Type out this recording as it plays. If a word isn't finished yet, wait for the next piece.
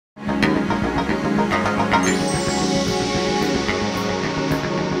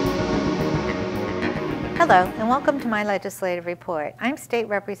Hello, and welcome to my legislative report. I'm State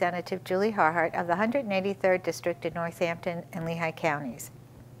Representative Julie Harhart of the 183rd District in Northampton and Lehigh counties.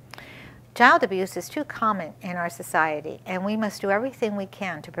 Child abuse is too common in our society, and we must do everything we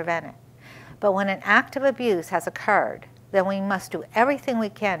can to prevent it. But when an act of abuse has occurred, then we must do everything we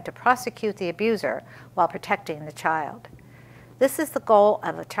can to prosecute the abuser while protecting the child. This is the goal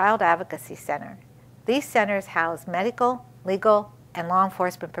of a Child Advocacy Center. These centers house medical, legal, and law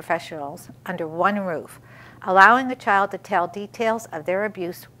enforcement professionals under one roof, allowing a child to tell details of their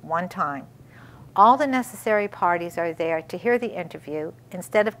abuse one time. All the necessary parties are there to hear the interview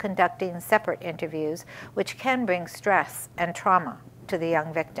instead of conducting separate interviews, which can bring stress and trauma to the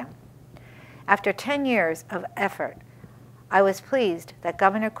young victim. After 10 years of effort, I was pleased that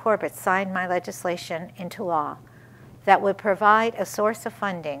Governor Corbett signed my legislation into law that would provide a source of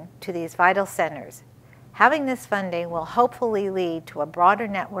funding to these vital centers. Having this funding will hopefully lead to a broader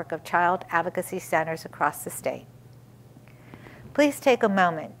network of child advocacy centers across the state. Please take a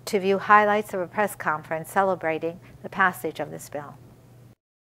moment to view highlights of a press conference celebrating the passage of this bill.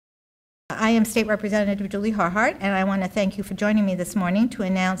 I am State Representative Julie Harhart, and I want to thank you for joining me this morning to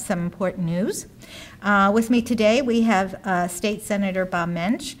announce some important news. With me today, we have State Senator Bob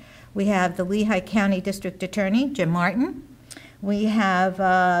Mensch. We have the Lehigh County District Attorney, Jim Martin. We have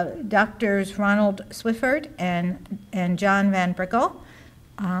Drs. Ronald Swifford and John Van Brickle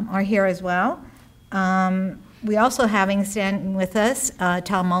are here as well. We also having standing with us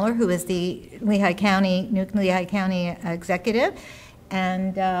Tom Muller, who is the Lehigh County executive,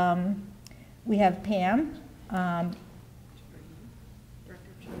 and we have Pam. I'm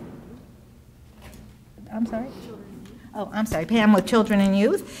sorry. Pam with Children and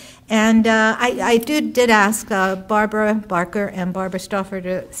Youth. And I did ask Barbara Barker and Barbara Stauffer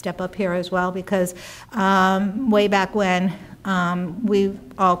to step up here as well, because way back when we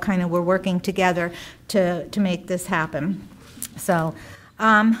all kind of were working together to make this happen. So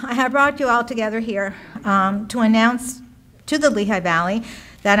I have brought you all together here to announce to the Lehigh Valley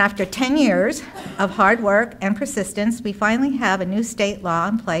that after 10 years of hard work and persistence, we finally have a new state law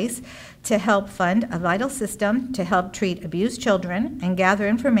in place to help fund a vital system to help treat abused children and gather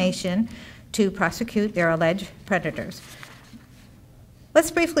information to prosecute their alleged predators.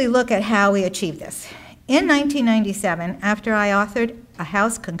 Let's briefly look at how we achieved this. In 1997, after I authored a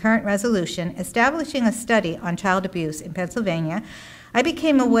House concurrent resolution establishing a study on child abuse in Pennsylvania, I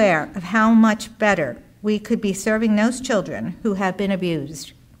became aware of how much better we could be serving those children who have been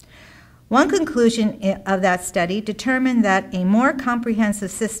abused. One conclusion of that study determined that a more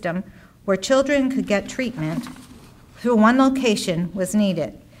comprehensive system where children could get treatment through one location was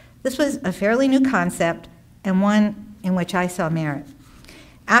needed. This was a fairly new concept and one in which I saw merit.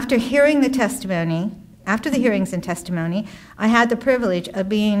 After the hearings and testimony, I had the privilege of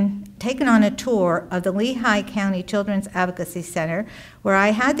being taken on a tour of the Lehigh County Children's Advocacy Center, where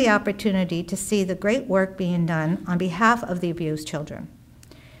I had the opportunity to see the great work being done on behalf of the abused children.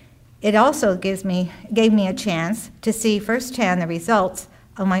 It also gave me a chance to see firsthand the results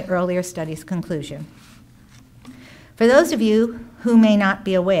of my earlier study's conclusion. For those of you who may not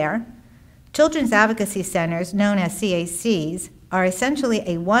be aware, Children's Advocacy Centers, known as CACs, are essentially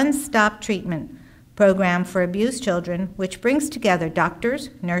a one-stop treatment program for abused children, which brings together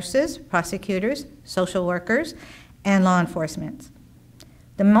doctors, nurses, prosecutors, social workers, and law enforcement.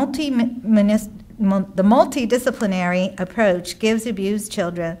 The multidisciplinary approach gives abused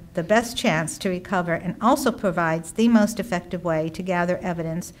children the best chance to recover and also provides the most effective way to gather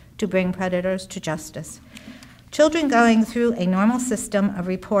evidence to bring predators to justice. Children going through a normal system of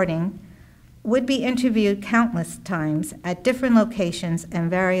reporting would be interviewed countless times at different locations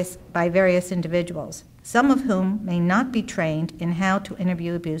and by various individuals, some of whom may not be trained in how to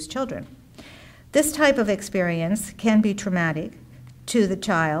interview abused children. This type of experience can be traumatic to the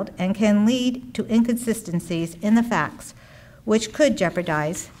child and can lead to inconsistencies in the facts, which could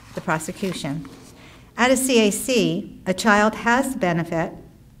jeopardize the prosecution. At a CAC, a child has the benefit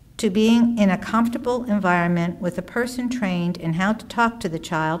to being in a comfortable environment with a person trained in how to talk to the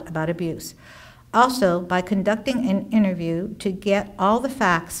child about abuse. Also, by conducting an interview to get all the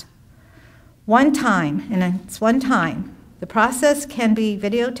facts one time, and it's one time, the process can be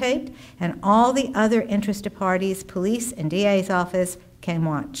videotaped, and all the other interested parties, police and DA's office, can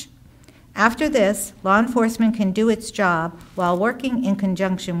watch. After this, law enforcement can do its job while working in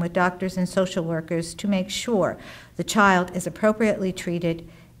conjunction with doctors and social workers to make sure the child is appropriately treated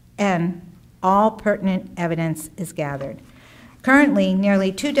and all pertinent evidence is gathered. Currently,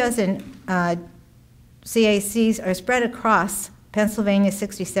 nearly 24 CACs are spread across Pennsylvania's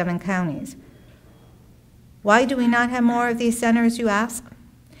 67 counties. Why do we not have more of these centers, you ask?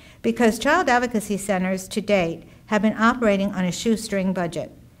 because Child Advocacy Centers to date have been operating on a shoestring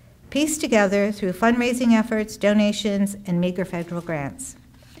budget, pieced together through fundraising efforts, donations, and meager federal grants.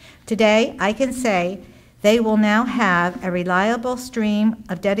 Today, I can say they will now have a reliable stream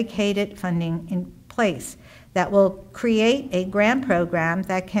of dedicated funding in place that will create a grant program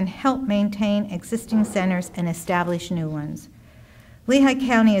that can help maintain existing centers and establish new ones. Lehigh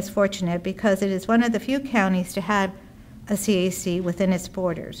County is fortunate because it is one of the few counties to have a CAC within its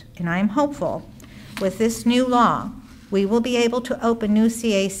borders, and I am hopeful with this new law we will be able to open new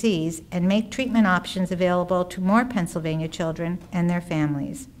CACs and make treatment options available to more Pennsylvania children and their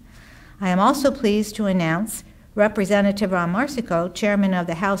families. I am also pleased to announce Representative Ron Marsico, chairman of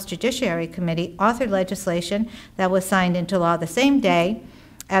the House Judiciary Committee, authored legislation that was signed into law the same day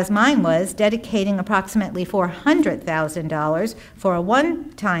as mine was, dedicating approximately $400,000 for a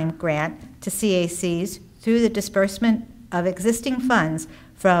one-time grant to CACs through the disbursement of existing funds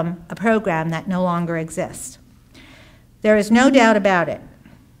from a program that no longer exists. There is no doubt about it.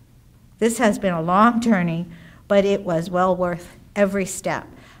 This has been a long journey, but it was well worth every step.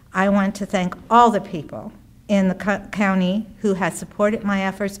 I want to thank all the people in the county who have supported my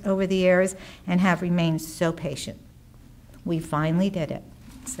efforts over the years and have remained so patient. We finally did it.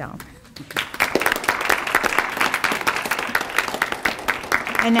 So.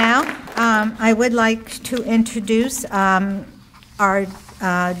 And now I would like to introduce our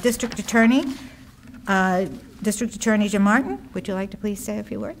district attorney, District Attorney Jim Martin. Would you like to please say a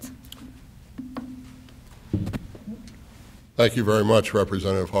few words? Thank you very much,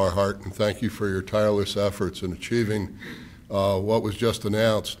 Representative Harhart, and thank you for your tireless efforts in achieving what was just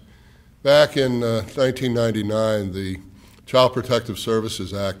announced. Back in 1999, the Child Protective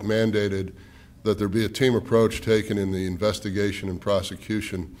Services Act mandated that there be a team approach taken in the investigation and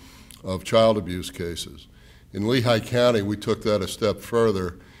prosecution of child abuse cases. In Lehigh County, we took that a step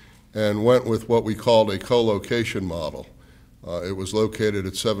further and went with what we called a co-location model. It was located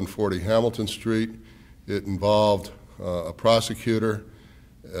at 740 Hamilton Street. It involved a prosecutor,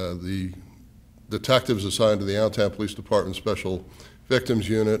 the detectives assigned to the Allentown Police Department Special Victims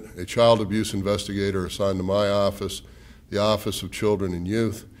Unit, a child abuse investigator assigned to my office, the Office of Children and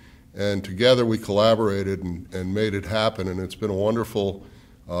Youth, and together we collaborated and made it happen, and it's been a wonderful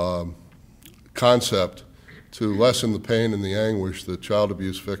concept to lessen the pain and the anguish that child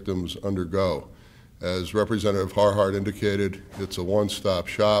abuse victims undergo. As Representative Harhart indicated, it's a one-stop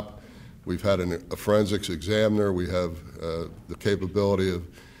shop. We've had a forensics examiner. We have the capability of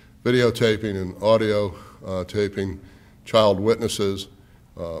videotaping and audio taping child witnesses,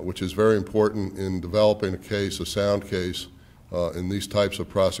 which is very important in developing a case, a sound case, in these types of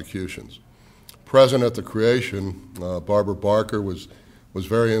prosecutions. Present at the creation, Barbara Barker was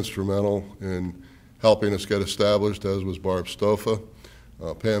very instrumental in helping us get established, as was Barb Stofa.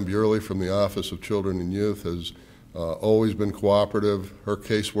 Pam Burley from the Office of Children and Youth has always been cooperative. Her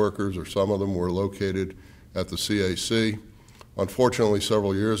caseworkers, or some of them, were located at the CAC. Unfortunately,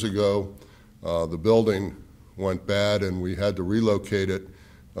 several years ago, the building went bad and we had to relocate it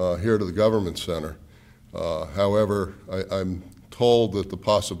here to the Government Center. However, I'm told that the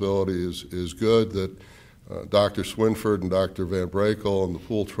possibility is good, that Dr. Swinford and Dr. Van Brakel and the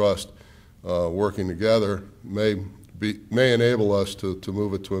Pool Trust working together may enable us to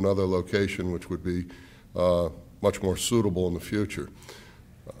move it to another location, which would be much more suitable in the future.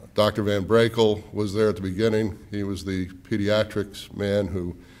 Dr. Van Brakel was there at the beginning. He was the pediatrics man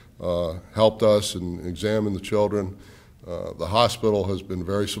who helped us and examined the children. The hospital has been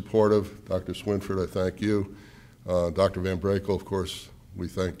very supportive. Dr. Swinford, I thank you. Dr. Van Brakel, of course, we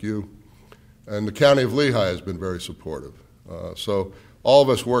thank you. And the County of Lehigh has been very supportive. So all of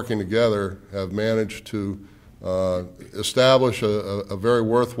us working together have managed to establish a very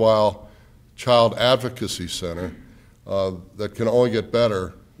worthwhile Child Advocacy Center that can only get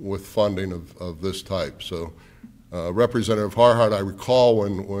better with funding of this type. So Representative Harhart, I recall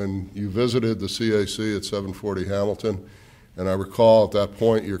when you visited the CAC at 740 Hamilton, and I recall at that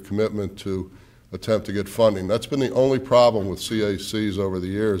point your commitment to attempt to get funding. That's been the only problem with CACs over the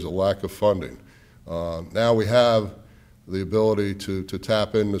years, a lack of funding. Now we have the ability to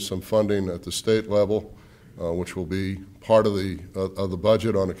tap into some funding at the state level, which will be part of the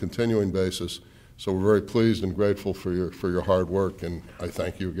budget on a continuing basis. So we're very pleased and grateful for your hard work, and I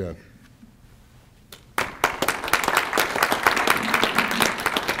thank you again.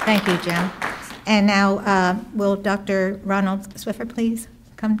 Thank you, Jim. And now, will Dr. Ronald Swiffer please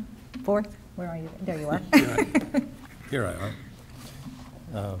come forth? Where are you? There you are. Here I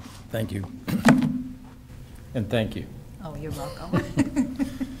are. Thank you. And thank you. Oh, you're welcome.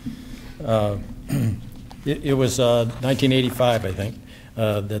 It was 1985, I think.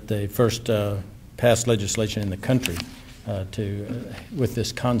 that they first passed legislation in the country with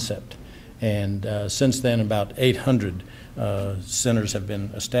this concept. And since then, about 800 centers have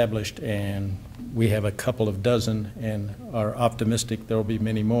been established, and we have a couple of dozen and are optimistic there will be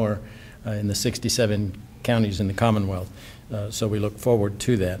many more in the 67 counties in the Commonwealth. So we look forward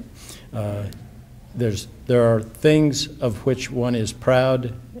to that. There are things of which one is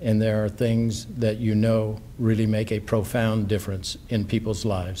proud, and there are things that you know really make a profound difference in people's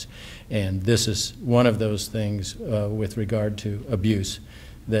lives. And this is one of those things with regard to abuse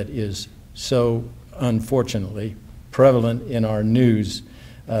that is so unfortunately prevalent in our news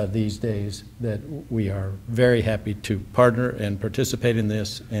these days, that we are very happy to partner and participate in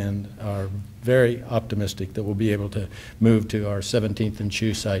this, and are very optimistic that we'll be able to move to our 17th and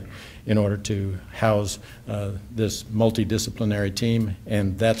Chew site in order to house this multidisciplinary team,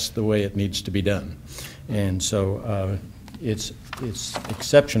 and that's the way it needs to be done. And so it's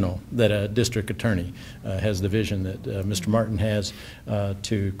exceptional that a district attorney has the vision that Mr. Martin has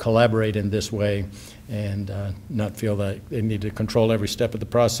to collaborate in this way, and not feel that they need to control every step of the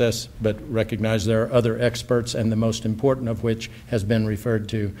process, but recognize there are other experts, and the most important of which has been referred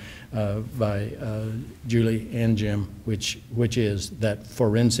to by Julie and Jim, which is that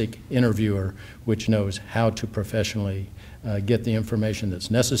forensic interviewer which knows how to professionally get the information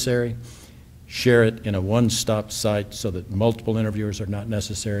that's necessary, share it in a one-stop site so that multiple interviewers are not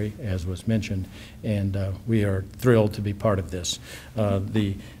necessary, as was mentioned, and we are thrilled to be part of this.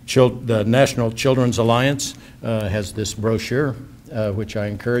 The National Children's Alliance has this brochure, which I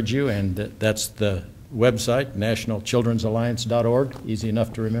encourage you, and that's the website, nationalchildren'salliance.org, easy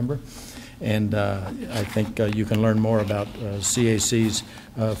enough to remember. And I think you can learn more about CACs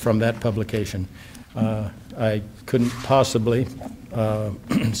from that publication. I couldn't possibly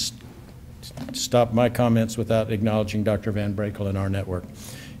stop my comments without acknowledging Dr. Van Brakel in our network.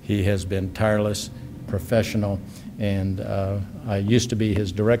 He has been tireless, professional, and I used to be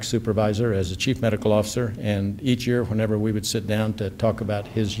his direct supervisor as a chief medical officer, and each year whenever we would sit down to talk about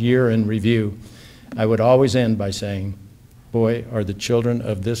his year in review, I would always end by saying, boy, are the children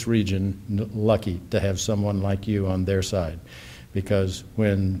of this region lucky to have someone like you on their side. Because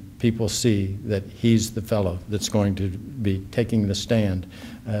when people see that he's the fellow that's going to be taking the stand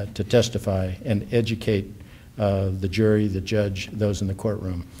to testify and educate the jury, the judge, those in the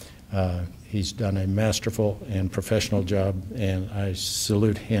courtroom, he's done a masterful and professional job, and I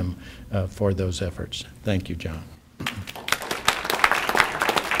salute him for those efforts. Thank you, John.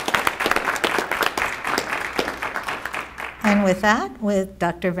 And with that, with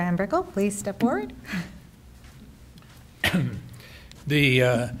Dr. Van Brakel, please step forward.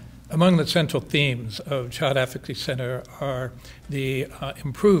 Among the central themes of Child Advocacy Center are the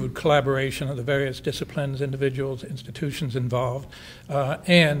improved collaboration of the various disciplines, individuals, institutions involved,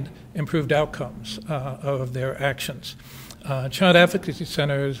 and improved outcomes of their actions. Child Advocacy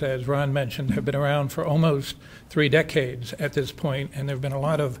Centers, as Ron mentioned, have been around for almost 3 decades at this point, and there have been a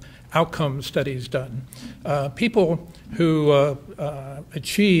lot of outcome studies done. People who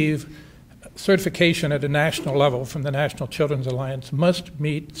achieve certification at a national level from the National Children's Alliance must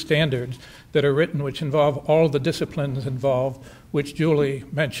meet standards that are written which involve all the disciplines involved, which Julie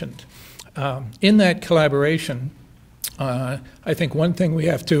mentioned. In that collaboration, I think one thing we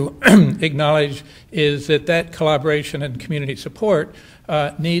have to acknowledge is that collaboration and community support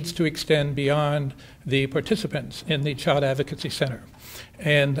needs to extend beyond the participants in the Child Advocacy Center.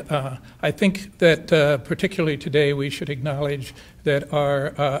 And I think that particularly today we should acknowledge that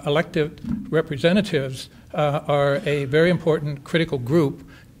our elected representatives are a very important critical group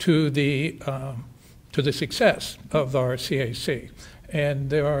to the success of our CAC. And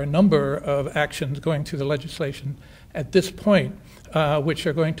there are a number of actions going through the legislation at this point which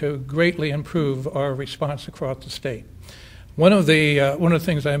are going to greatly improve our response across the state. One of the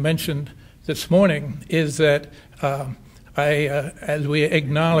things I mentioned this morning is that as we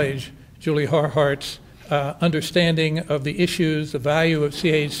acknowledge Julie Harhart's understanding of the issues, the value of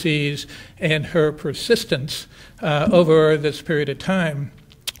CACs, and her persistence over this period of time,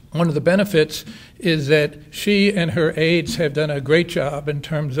 one of the benefits is that she and her aides have done a great job in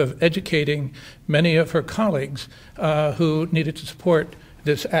terms of educating many of her colleagues who needed to support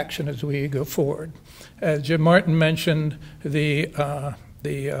this action as we go forward. As Jim Martin mentioned, the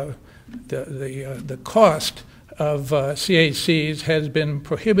cost of CACs has been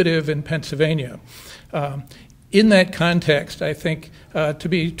prohibitive in Pennsylvania. In that context, I think, to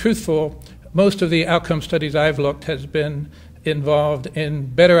be truthful, most of the outcome studies I've looked has been involved in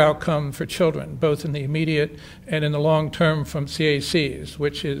better outcome for children, both in the immediate and in the long term from CACs,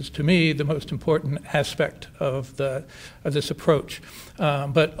 which is, to me, the most important aspect of this approach.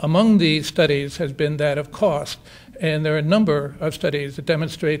 But among these studies has been that of cost. And there are a number of studies that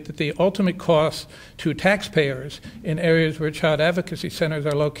demonstrate that the ultimate cost to taxpayers in areas where child advocacy centers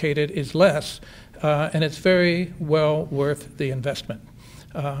are located is less, and it's very well worth the investment.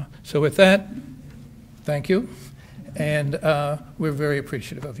 So with that, thank you, and we're very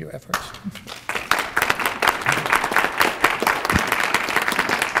appreciative of your efforts.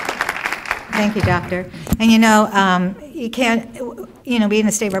 Thank you, Doctor. And you know, you can't, you know, being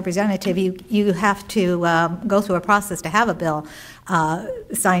a state representative, you have to go through a process to have a bill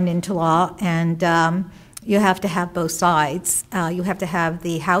signed into law, and you have to have both sides. You have to have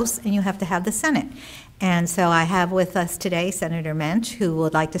the House and you have to have the Senate. And so I have with us today Senator Mensch, who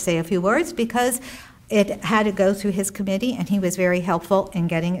would like to say a few words because it had to go through his committee, and he was very helpful in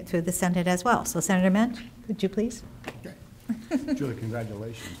getting it through the Senate as well. So, Senator Mensch, could you please? Okay. Julie,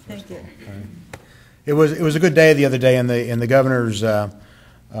 congratulations. Thank you. It was a good day the other day in the governor's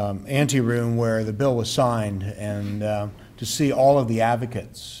anteroom where the bill was signed, and to see all of the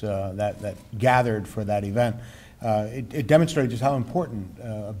advocates that gathered for that event, it demonstrated just how important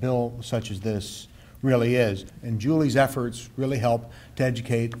a bill such as this really is. And Julie's efforts really helped to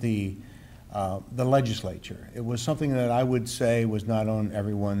educate the legislature. It was something that I would say was not on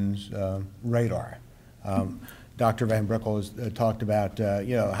everyone's radar. Dr. Van Brickel has talked about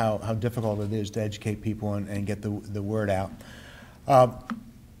you know, how difficult it is to educate people and get the word out.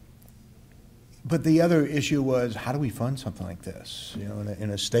 But the other issue was, how do we fund something like this? You know,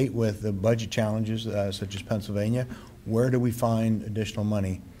 in a state with the budget challenges such as Pennsylvania, where do we find additional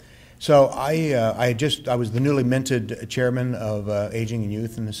money? So I was the newly minted chairman of Aging and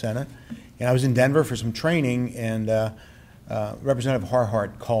Youth in the Senate, and I was in Denver for some training, and Representative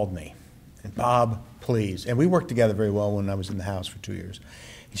Harhart called me, and Bob, please, and we worked together very well when I was in the House for 2 years.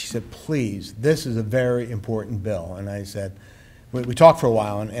 And she said, please, this is a very important bill. And I said, we talked for a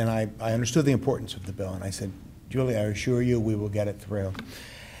while, and I understood the importance of the bill, and I said, Julie, I assure you we will get it through.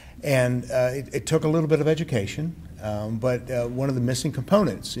 And it took a little bit of education, but one of the missing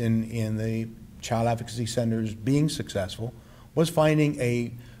components in the Child Advocacy Centers being successful was finding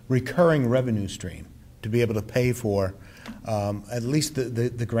a recurring revenue stream to be able to pay for at least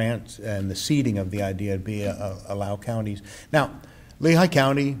the grant and the seeding of the idea to allow counties. Now, Lehigh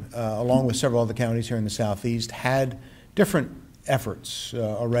County, along with several other counties here in the Southeast, had different efforts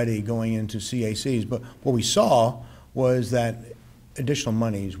already going into CACs, but what we saw was that additional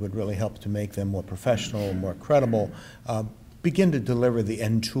monies would really help to make them more professional, more credible, begin to deliver the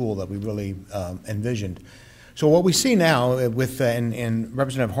end tool that we really envisioned. So what we see now with, and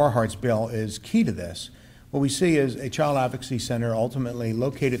Representative Harhart's bill is key to this, what we see is a child advocacy center ultimately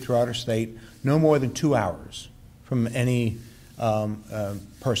located throughout our state, no more than 2 hours from any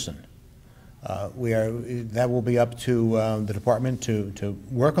person. That will be up to the department to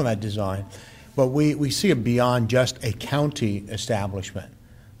work on that design. But we see it beyond just a county establishment.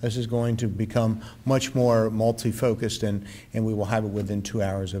 This is going to become much more multi-focused, and we will have it within 2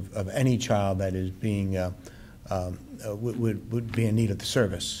 hours of any child that is being would be in need of the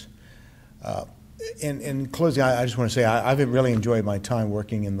service. In closing, I just want to say I've really enjoyed my time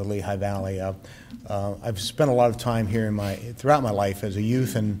working in the Lehigh Valley. I've spent a lot of time here throughout my life as a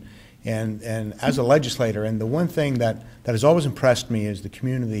youth and as a legislator. And the one thing that has always impressed me is the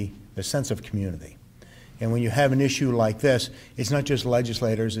community, the sense of community. And when you have an issue like this, it's not just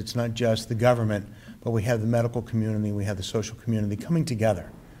legislators, it's not just the government, but we have the medical community, we have the social community coming together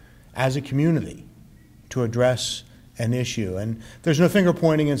as a community to address an issue. And there's no finger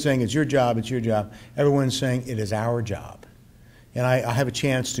pointing and saying it's your job, it's your job. Everyone's saying it is our job. And I have a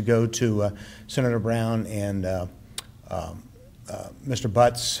chance to go to Senator Brown and Mr.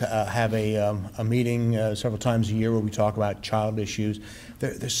 Butts have a meeting several times a year where we talk about child issues.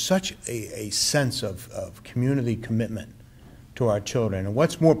 There's such a sense of community commitment to our children. And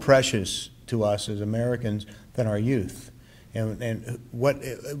what's more precious to us as Americans than our youth? And what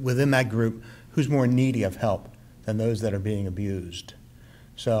within that group, who's more needy of help than those that are being abused?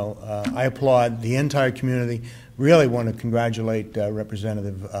 So I applaud the entire community. Really want to congratulate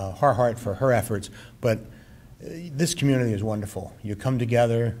Representative Harhart for her efforts, but this community is wonderful. You come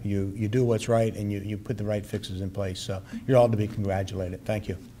together, you do what's right, and you put the right fixes in place. So you're all to be congratulated. Thank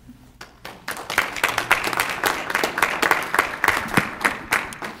you.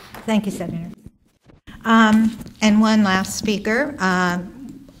 Thank you, Senator. And one last speaker,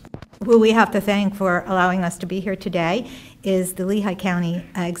 Who we have to thank for allowing us to be here today is the Lehigh County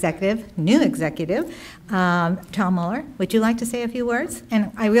new executive, Tom Mueller. Would you like to say a few words?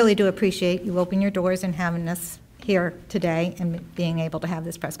 And I really do appreciate you opening your doors and having us here today and being able to have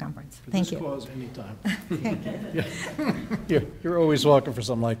this press conference. Thank you. For this cause, anytime. Thank you. You're always welcome for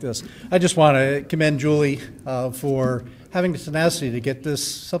something like this. I just want to commend Julie for having the tenacity to get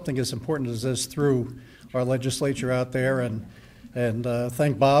something as important as this through our legislature out there, and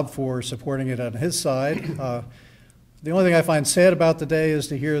thank Bob for supporting it on his side. The only thing I find sad about the day is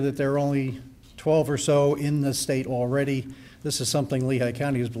to hear that there are only 12 or so in the state already. This is something Lehigh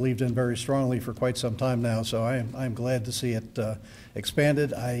County has believed in very strongly for quite some time now, so I'm glad to see it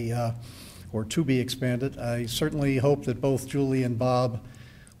expanded, or to be expanded. I certainly hope that both Julie and Bob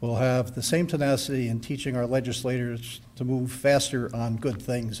will have the same tenacity in teaching our legislators to move faster on good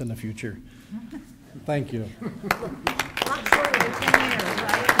things in the future. Thank you.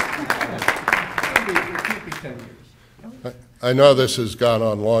 I know this has gone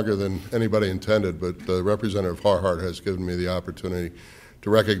on longer than anybody intended, but Representative Harhart has given me the opportunity to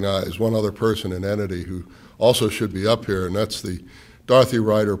recognize one other person and entity who also should be up here, and that's the Dorothy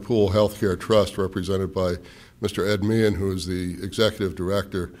Ryder Pool Healthcare Trust, represented by Mr. Ed Meehan, who is the executive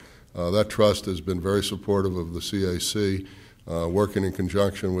director. That trust has been very supportive of the CAC, working in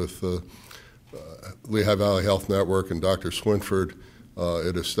conjunction with Lehigh Valley Health Network and Dr. Swinford.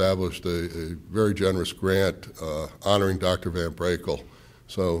 It established a very generous grant honoring Dr. Van Brakel.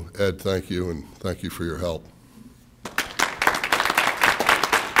 So, Ed, thank you, and thank you for your help.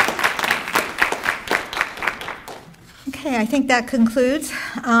 Okay, I think that concludes.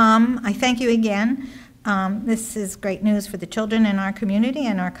 I thank you again. This is great news for the children in our community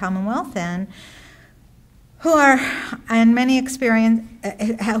and our Commonwealth, and who are and may experience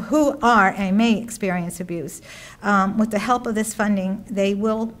abuse. With the help of this funding, they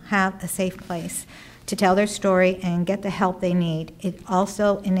will have a safe place to tell their story and get the help they need. It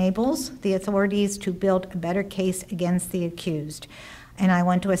also enables the authorities to build a better case against the accused. And I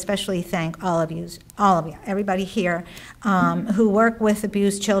want to especially thank all of you, everybody here who work with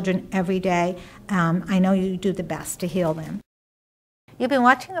abused children every day. I know you do the best to heal them. You've been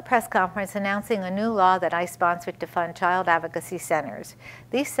watching a press conference announcing a new law that I sponsored to fund Child Advocacy Centers.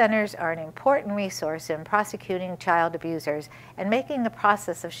 These centers are an important resource in prosecuting child abusers and making the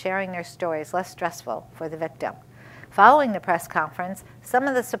process of sharing their stories less stressful for the victim. Following the press conference, some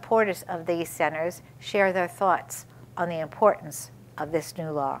of the supporters of these centers share their thoughts on the importance of this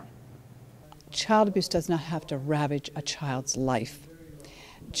new law. Child abuse does not have to ravage a child's life.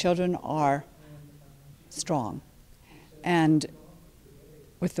 Children are strong, and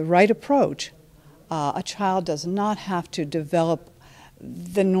with the right approach, a child does not have to develop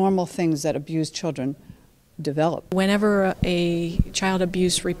the normal things that abused children develop. Whenever a child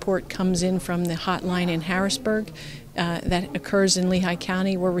abuse report comes in from the hotline in Harrisburg that occurs in Lehigh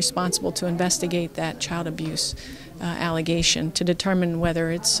County, we're responsible to investigate that child abuse allegation to determine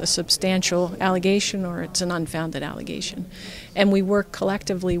whether it's a substantial allegation or it's an unfounded allegation. And we work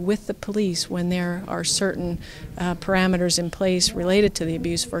collectively with the police when there are certain parameters in place related to the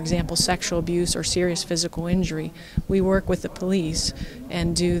abuse, for example, sexual abuse or serious physical injury. We work with the police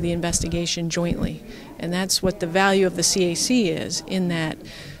and do the investigation jointly. And that's what the value of the CAC is, in that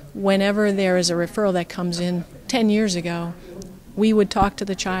whenever there is a referral that comes in 10 years ago, we would talk to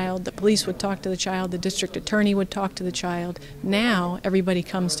the child, the police would talk to the child, the district attorney would talk to the child. Now everybody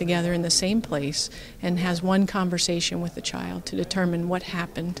comes together in the same place and has one conversation with the child to determine what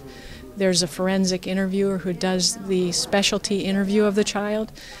happened. There's a forensic interviewer who does the specialty interview of the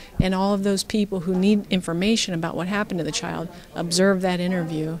child, and all of those people who need information about what happened to the child observe that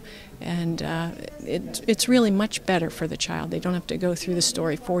interview. And it's really much better for the child. They don't have to go through the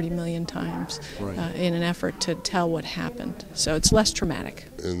story 40 million times in an effort to tell what happened. So it's less traumatic.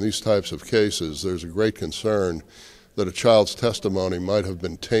 In these types of cases, there's a great concern that a child's testimony might have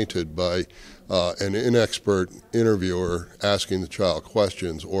been tainted by an inexpert interviewer asking the child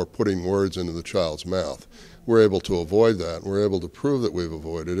questions or putting words into the child's mouth. We're able to avoid that. We're able to prove that we've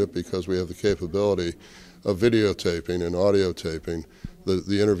avoided it because we have the capability of videotaping and audio taping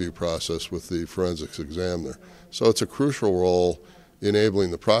the interview process with the forensics examiner. So it's a crucial role enabling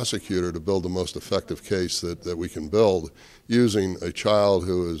the prosecutor to build the most effective case that we can build using a child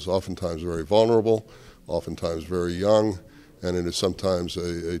who is oftentimes very vulnerable, oftentimes very young, and it is sometimes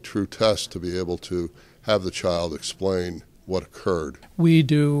a true test to be able to have the child explain what occurred. We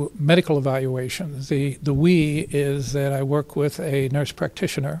do medical evaluations. The we is that I work with a nurse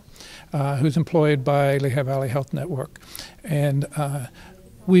practitioner who's employed by Lehigh Valley Health Network. And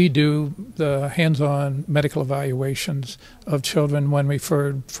we do the hands-on medical evaluations of children when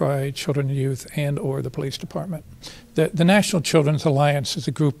referred by Children and Youth and or the police department. The National Children's Alliance is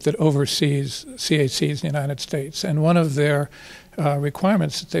a group that oversees CACs in the United States, and one of their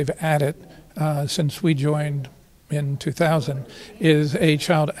requirements that they've added since we joined in 2000 is a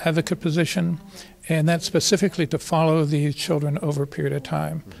child advocate position, and that's specifically to follow these children over a period of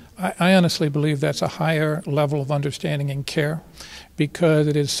time. I honestly believe that's a higher level of understanding and care, because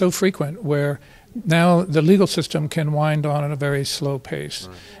it is so frequent where now the legal system can wind on at a very slow pace.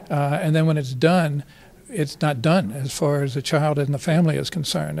 And then when it's done, it's not done as far as the child and the family is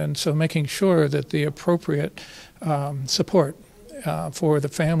concerned. And so making sure that the appropriate support for the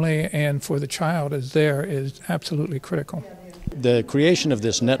family and for the child is there is absolutely critical. The creation of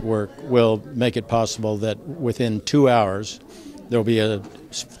this network will make it possible that within 2 hours there will be a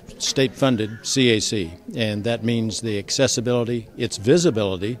state-funded CAC, and that means the accessibility, its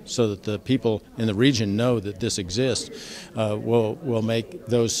visibility, so that the people in the region know that this exists, will make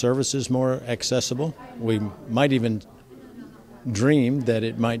those services more accessible. We might even dream that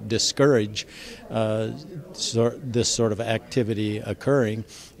it might discourage this sort of activity occurring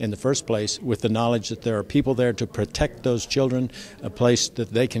in the first place, with the knowledge that there are people there to protect those children, a place that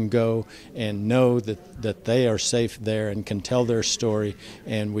they can go and know that they are safe there and can tell their story,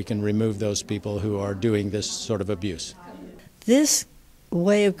 and we can remove those people who are doing this sort of abuse. This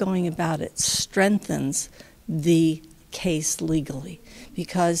way of going about it strengthens the case legally,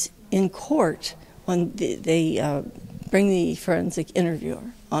 because in court, when they bring the forensic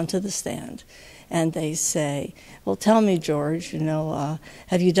interviewer onto the stand, and they say, well, tell me, George,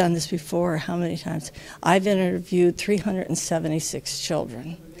 have you done this before? How many times? I've interviewed 376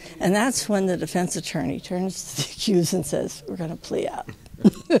 children. And that's when the defense attorney turns to the accused and says, we're going to plea out.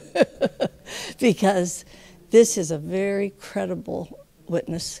 Because this is a very credible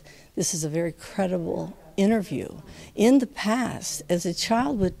witness. This is a very credible interview. In the past, as a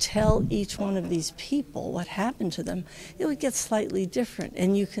child would tell each one of these people what happened to them, it would get slightly different.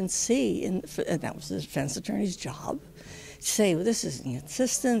 And you can see, and that was the defense attorney's job, to say, well, this isn't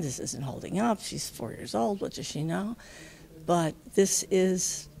consistent, this isn't holding up, she's 4 years old, what does she know? But this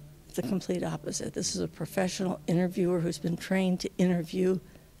is the complete opposite. This is a professional interviewer who's been trained to interview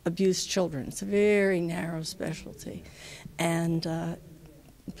abused children. It's a very narrow specialty. And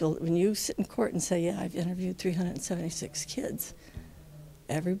when you sit in court and say, yeah, I've interviewed 376 kids,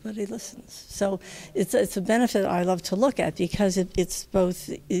 everybody listens. So it's a benefit I love to look at, because it's both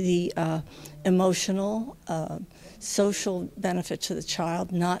the emotional, social benefit to the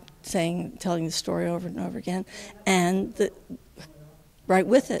child, not telling the story over and over again, and right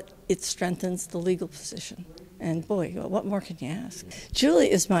with it, it strengthens the legal position. And boy, what more can you ask?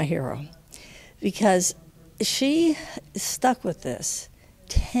 Julie is my hero, because she stuck with this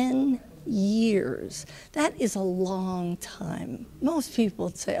 10 years. That is a long time. Most people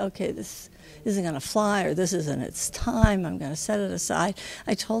would say, okay, this isn't going to fly, or this isn't its time, I'm going to set it aside.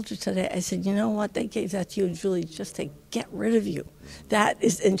 I told her today, I said, you know what, they gave that to you, Julie, just to get rid of you. That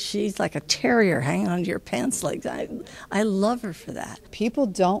is, and she's like a terrier hanging onto your pants legs. I love her for that. People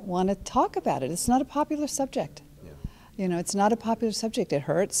don't want to talk about it. It's not a popular subject. Yeah. It's not a popular subject. It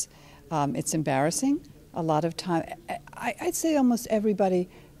hurts. It's embarrassing. A lot of time, I'd say almost everybody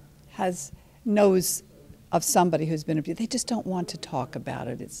knows of somebody who's been abused. They just don't want to talk about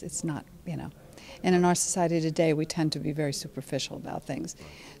it. It's not, And in our society today, we tend to be very superficial about things.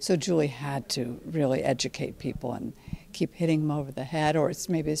 So Julie had to really educate people and keep hitting them over the head, or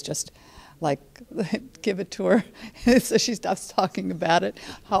maybe it's just like give it to her so she stops talking about it.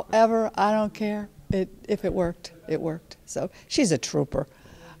 However, I don't care. If it worked, it worked. So she's a trooper.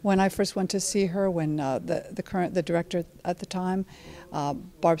 When I first went to see her, when the director at the time,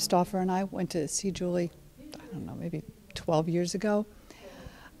 Barb Stauffer, and I went to see Julie, I don't know, maybe 12 years ago,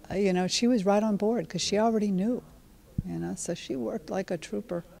 she was right on board because she already knew, so she worked like a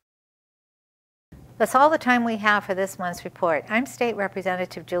trooper. That's all the time we have for this month's report. I'm State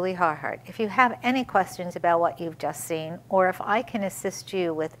Representative Julie Harhart. If you have any questions about what you've just seen, or if I can assist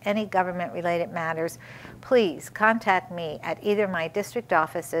you with any government-related matters, please contact me at either my district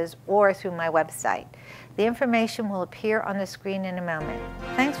offices or through my website. The information will appear on the screen in a moment.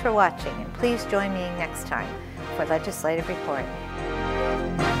 Thanks for watching, and please join me next time for Legislative Report.